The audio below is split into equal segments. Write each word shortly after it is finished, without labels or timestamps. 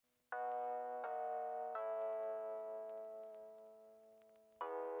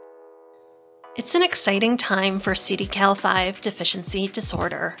It's an exciting time for CDKL5 deficiency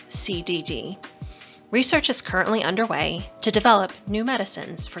disorder, CDD. Research is currently underway to develop new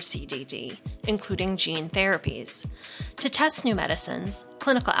medicines for CDD, including gene therapies. To test new medicines,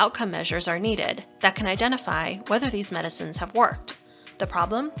 clinical outcome measures are needed that can identify whether these medicines have worked. The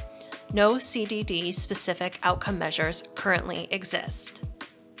problem? No CDD-specific outcome measures currently exist.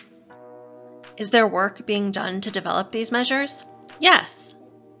 Is there work being done to develop these measures? Yes.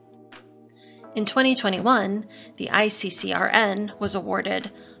 In 2021, the ICCRN was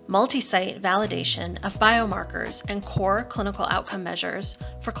awarded multi-site validation of biomarkers and core clinical outcome measures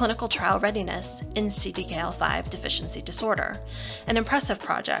for clinical trial readiness in CDKL5 deficiency disorder, an impressive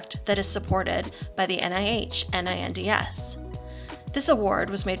project that is supported by the NIH NINDS. This award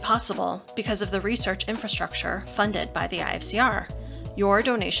was made possible because of the research infrastructure funded by the ICCR, your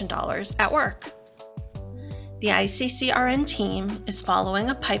donation dollars at work. The ICCRN team is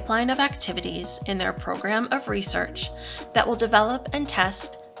following a pipeline of activities in their program of research that will develop and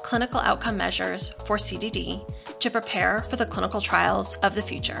test clinical outcome measures for CDD to prepare for the clinical trials of the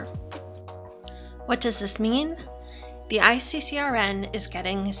future. What does this mean? The ICCRN is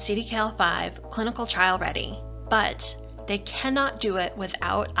getting CDKL5 clinical trial ready, but they cannot do it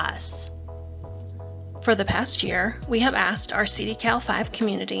without us. For the past year, we have asked our CDKL5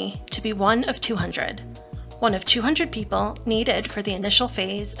 community to be one of 200 people needed for the initial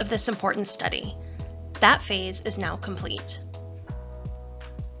phase of this important study. That phase is now complete.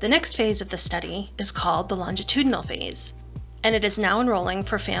 The next phase of the study is called the longitudinal phase, and it is now enrolling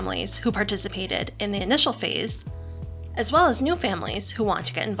for families who participated in the initial phase, as well as new families who want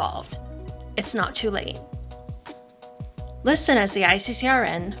to get involved. It's not too late. Listen as the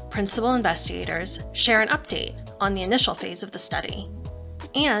ICCRN principal investigators share an update on the initial phase of the study,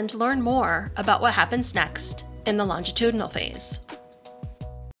 and learn more about what happens next in the longitudinal phase.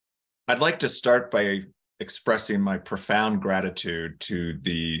 I'd like to start by expressing my profound gratitude to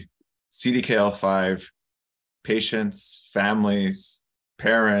the CDKL5 patients, families,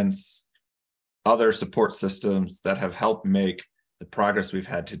 parents, other support systems that have helped make the progress we've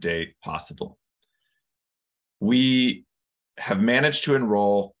had to date possible. We have managed to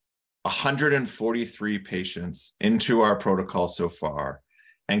enroll 143 patients into our protocol so far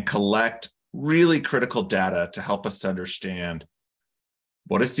and collect really critical data to help us to understand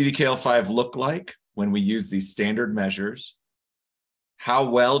what does CDKL5 look like when we use these standard measures, how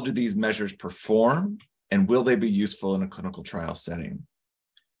well do these measures perform, and will they be useful in a clinical trial setting?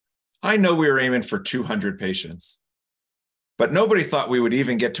 I know we were aiming for 200 patients, but nobody thought we would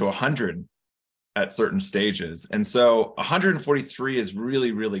even get to 100 at certain stages. And so 143 is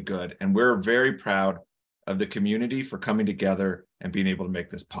really, really good. And we're very proud of the community for coming together and being able to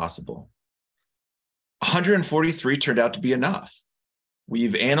make this possible. 143 turned out to be enough.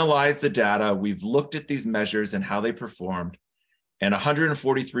 We've analyzed the data, we've looked at these measures and how they performed, and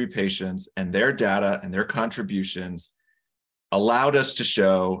 143 patients and their data and their contributions allowed us to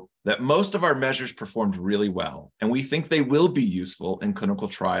show that most of our measures performed really well, and we think they will be useful in clinical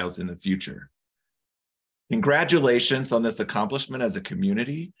trials in the future. Congratulations on this accomplishment as a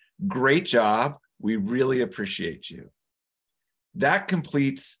community. Great job. We really appreciate you. That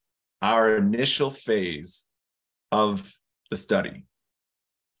completes our initial phase of the study.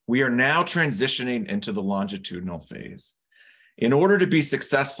 We are now transitioning into the longitudinal phase. In order to be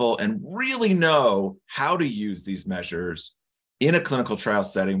successful and really know how to use these measures in a clinical trial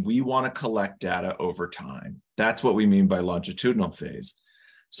setting, we want to collect data over time. That's what we mean by longitudinal phase.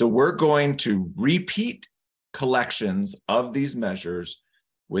 So we're going to repeat collections of these measures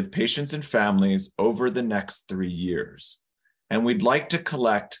with patients and families over the next 3 years. And we'd like to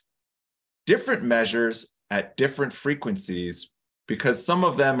collect different measures at different frequencies because some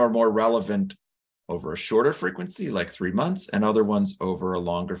of them are more relevant over a shorter frequency, like 3 months, and other ones over a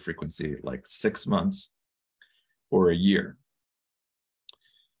longer frequency, like 6 months or a year.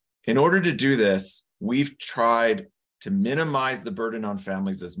 In order to do this, we've tried to minimize the burden on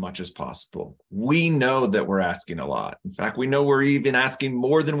families as much as possible. We know that we're asking a lot. In fact, we know we're even asking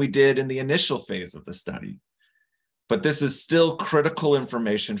more than we did in the initial phase of the study. But this is still critical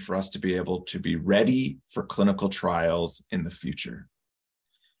information for us to be able to be ready for clinical trials in the future.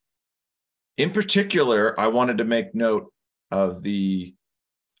 In particular, I wanted to make note of the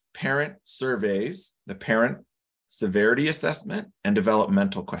parent surveys, the parent severity assessment, and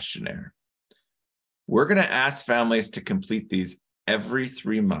developmental questionnaire. We're going to ask families to complete these every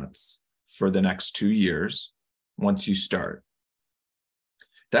 3 months for the next 2 years once you start.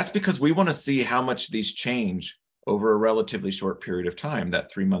 That's because we want to see how much these change over a relatively short period of time,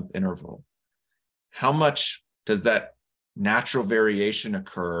 that 3-month interval. How much does that natural variation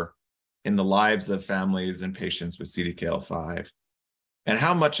occur in the lives of families and patients with CDKL5, and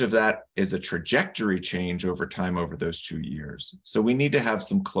how much of that is a trajectory change over time over those 2 years. So we need to have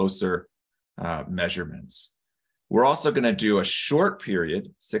some closer measurements. We're also going to do a short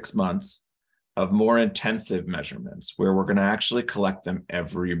period, 6 months, of more intensive measurements where we're going to actually collect them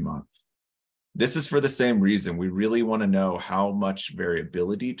every month. This is for the same reason. We really want to know how much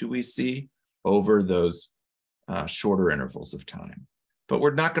variability do we see over those shorter intervals of time. But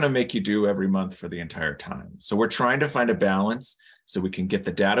we're not going to make you do every month for the entire time. So we're trying to find a balance so we can get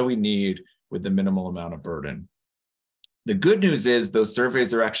the data we need with the minimal amount of burden. The good news is those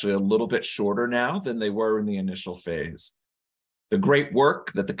surveys are actually a little bit shorter now than they were in the initial phase. The great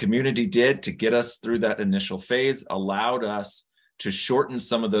work that the community did to get us through that initial phase allowed us to shorten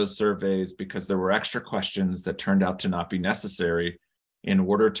some of those surveys because there were extra questions that turned out to not be necessary in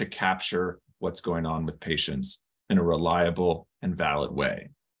order to capture what's going on with patients in a reliable and valid way.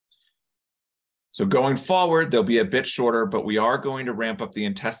 So going forward, they'll be a bit shorter, but we are going to ramp up the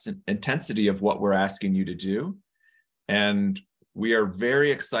intensity of what we're asking you to do. And we are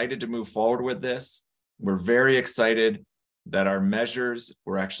very excited to move forward with this. We're very excited that our measures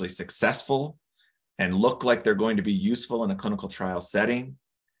were actually successful and look like they're going to be useful in a clinical trial setting.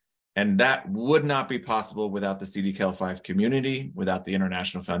 And that would not be possible without the CDKL5 community, without the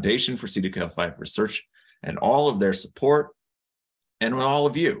International Foundation for CDKL5 Research and all of their support, and with all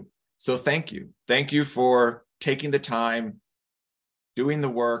of you. So thank you. Thank you for taking the time, doing the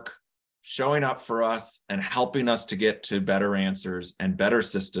work, showing up for us, and helping us to get to better answers and better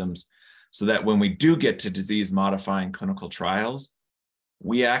systems so that when we do get to disease-modifying clinical trials,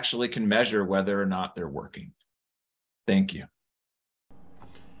 we actually can measure whether or not they're working. Thank you.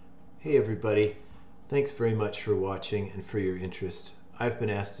 Hey everybody, thanks very much for watching and for your interest. I've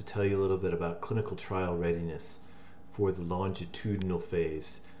been asked to tell you a little bit about clinical trial readiness for the longitudinal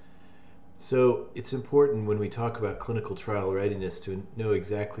phase. So it's important when we talk about clinical trial readiness to know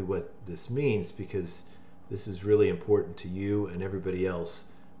exactly what this means, because this is really important to you and everybody else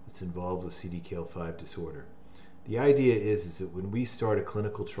that's involved with CDKL5 disorder. The idea is that when we start a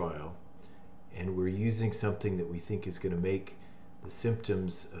clinical trial and we're using something that we think is going to make the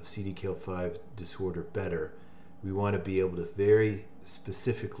symptoms of CDKL5 disorder better, we want to be able to very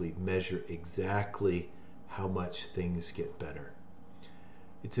specifically measure exactly how much things get better.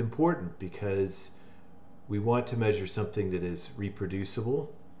 It's important because we want to measure something that is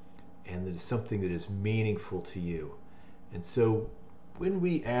reproducible and that is something that is meaningful to you. And so when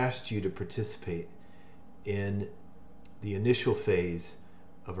we asked you to participate in the initial phase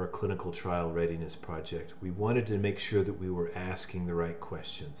of our clinical trial readiness project, we wanted to make sure that we were asking the right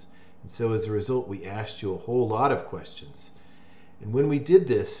questions. And so as a result, we asked you a whole lot of questions. And when we did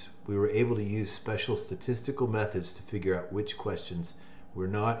this, we were able to use special statistical methods to figure out which questions were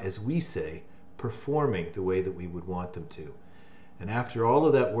not, as we say, performing the way that we would want them to. And after all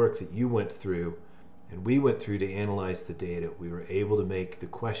of that work that you went through and we went through to analyze the data, we were able to make the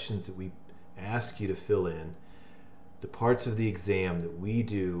questions that we ask you to fill in, the parts of the exam that we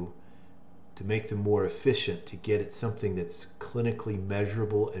do to make them more efficient, to get at something that's clinically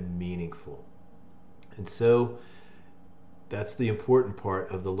measurable and meaningful. And so that's the important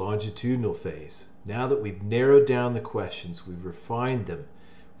part of the longitudinal phase. Now that we've narrowed down the questions, we've refined them,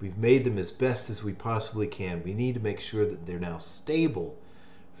 we've made them as best as we possibly can, we need to make sure that they're now stable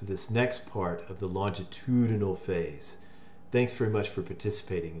for this next part of the longitudinal phase. Thanks very much for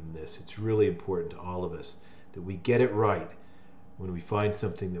participating in this. It's really important to all of us that we get it right when we find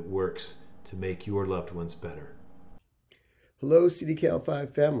something that works to make your loved ones better. Hello,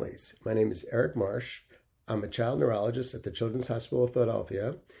 CDKL5 families. My name is Eric Marsh. I'm a child neurologist at the Children's Hospital of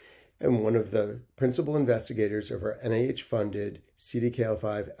Philadelphia and one of the principal investigators of our NIH-funded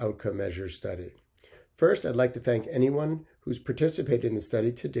CDKL5 outcome measure study. First, I'd like to thank anyone who's participated in the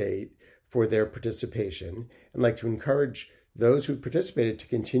study to date for their participation, and like to encourage those who participated to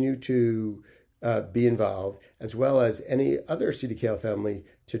continue to be involved, as well as any other CDKL family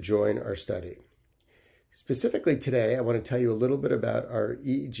to join our study. Specifically today, I want to tell you a little bit about our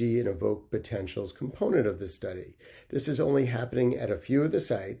EEG and evoked potentials component of this study. This is only happening at a few of the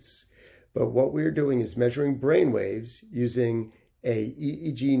sites, but what we're doing is measuring brain waves using a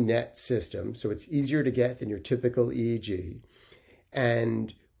EEG net system, so it's easier to get than your typical EEG.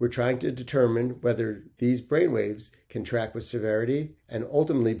 And we're trying to determine whether these brain waves can track with severity and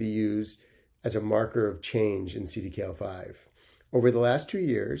ultimately be used as a marker of change in CDKL5. Over the last 2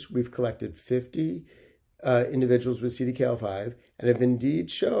 years, we've collected 50 individuals with CDKL5 and have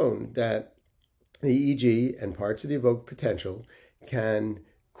indeed shown that the EEG and parts of the evoked potential can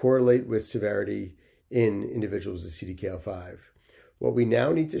correlate with severity in individuals with CDKL5. What we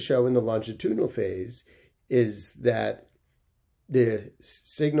now need to show in the longitudinal phase is that the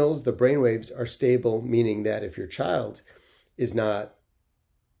signals, the brainwaves, are stable, meaning that if your child is not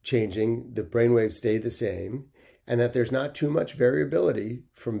changing, the brainwaves stay the same, and that there's not too much variability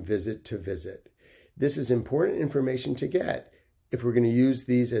from visit to visit. This is important information to get if we're going to use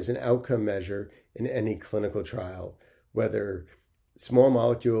these as an outcome measure in any clinical trial, whether small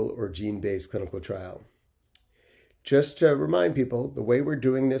molecule or gene-based clinical trial. Just to remind people, the way we're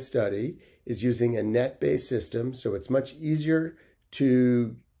doing this study is using a net-based system, so it's much easier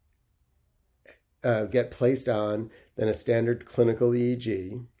to get placed on than a standard clinical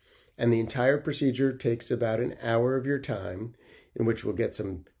EEG. And the entire procedure takes about an hour of your time, in which we'll get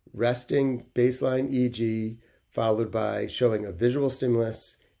some resting baseline EEG, followed by showing a visual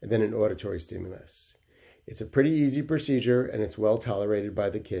stimulus and then an auditory stimulus. It's a pretty easy procedure, and it's well tolerated by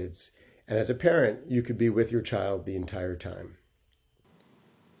the kids. And as a parent, you could be with your child the entire time.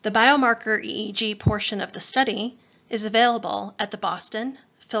 The biomarker EEG portion of the study is available at the Boston,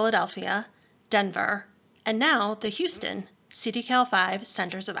 Philadelphia, Denver, and now the Houston CDKL5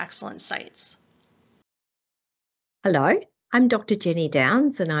 Centers of Excellence sites. Hello, I'm Dr. Jenny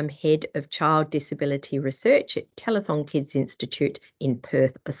Downs, and I'm Head of Child Disability Research at Telethon Kids Institute in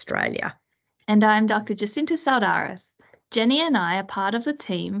Perth, Australia. And I'm Dr. Jacinta Saldaris. Jenny and I are part of the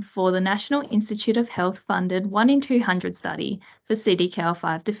team for the National Institute of Health funded 1 in 200 study for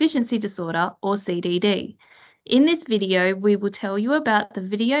CDKL5 deficiency disorder, or CDD. In this video, we will tell you about the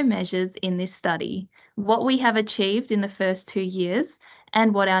video measures in this study, what we have achieved in the first 2 years,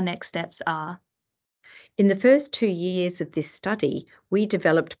 and what our next steps are. In the first 2 years of this study, we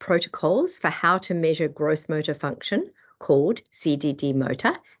developed protocols for how to measure gross motor function, called CDD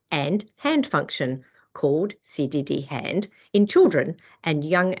motor, and hand function, called CDD hand, in children and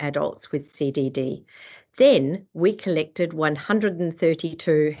young adults with CDD. Then we collected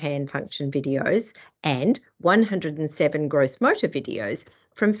 132 hand function videos and 107 gross motor videos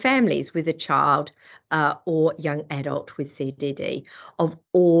from families with a child or young adult with CDD of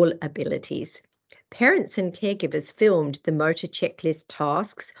all abilities. Parents and caregivers filmed the motor checklist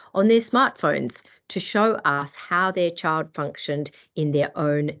tasks on their smartphones to show us how their child functioned in their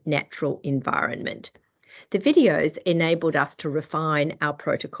own natural environment. The videos enabled us to refine our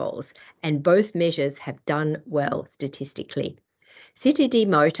protocols, and both measures have done well statistically. CDD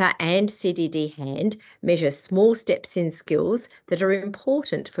motor and CDD hand measure small steps in skills that are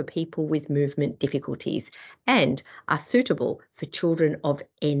important for people with movement difficulties and are suitable for children of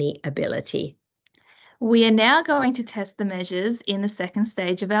any ability. We are now going to test the measures in the second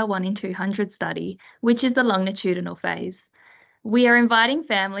stage of our 1 in 200 study, which is the longitudinal phase. We are inviting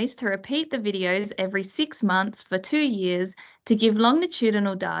families to repeat the videos every 6 months for 2 years to give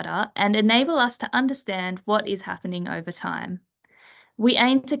longitudinal data and enable us to understand what is happening over time. We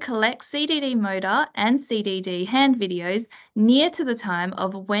aim to collect CDD motor and CDD hand videos near to the time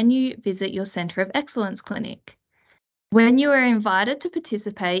of when you visit your Centre of Excellence clinic. When you are invited to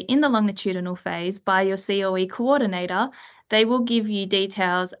participate in the longitudinal phase by your COE coordinator, they will give you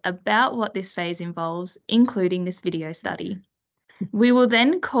details about what this phase involves, including this video study. We will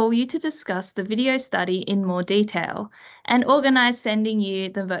then call you to discuss the video study in more detail and organise sending you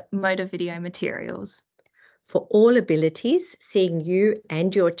the motor video materials. For all abilities, seeing you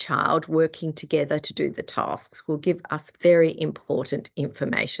and your child working together to do the tasks will give us very important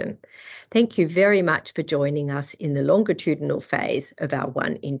information. Thank you very much for joining us in the longitudinal phase of our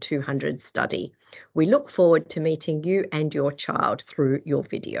 1 in 200 study. We look forward to meeting you and your child through your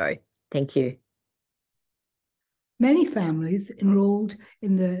video. Thank you. Many families enrolled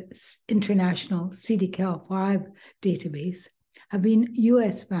in the international CDKL5 database have been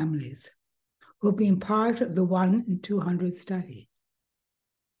US families who have been part of the 1 in 200 study.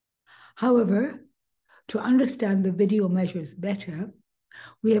 However, to understand the video measures better,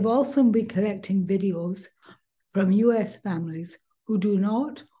 we have also been collecting videos from US families who do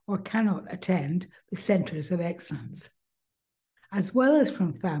not or cannot attend the Centers of Excellence, as well as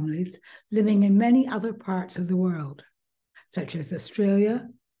from families living in many other parts of the world, such as Australia,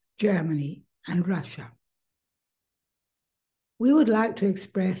 Germany, and Russia. We would like to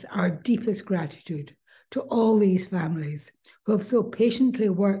express our deepest gratitude to all these families who have so patiently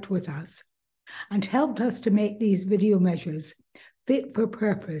worked with us and helped us to make these video measures fit for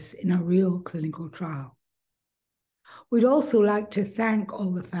purpose in a real clinical trial. We'd also like to thank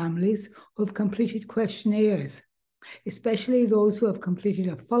all the families who have completed questionnaires, especially those who have completed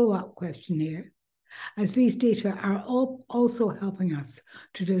a follow-up questionnaire, as these data are also helping us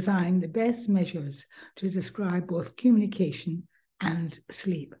to design the best measures to describe both communication and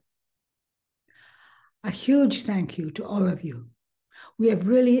sleep. A huge thank you to all of you. We have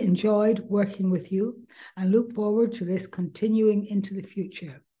really enjoyed working with you and look forward to this continuing into the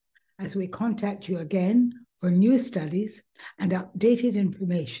future as we contact you again for new studies and updated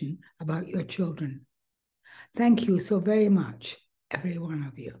information about your children. Thank you so very much, every one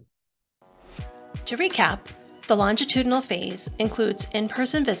of you. To recap, the longitudinal phase includes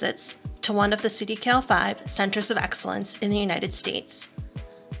in-person visits to one of the CDKL5 Centers of Excellence in the United States.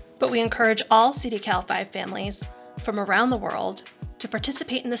 But we encourage all CDKL5 families from around the world to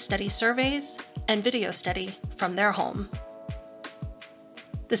participate in the study surveys and video study from their home.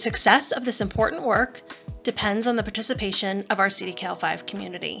 The success of this important work depends on the participation of our CDKL5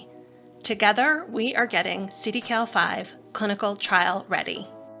 community. Together, we are getting CDKL5 clinical trial ready.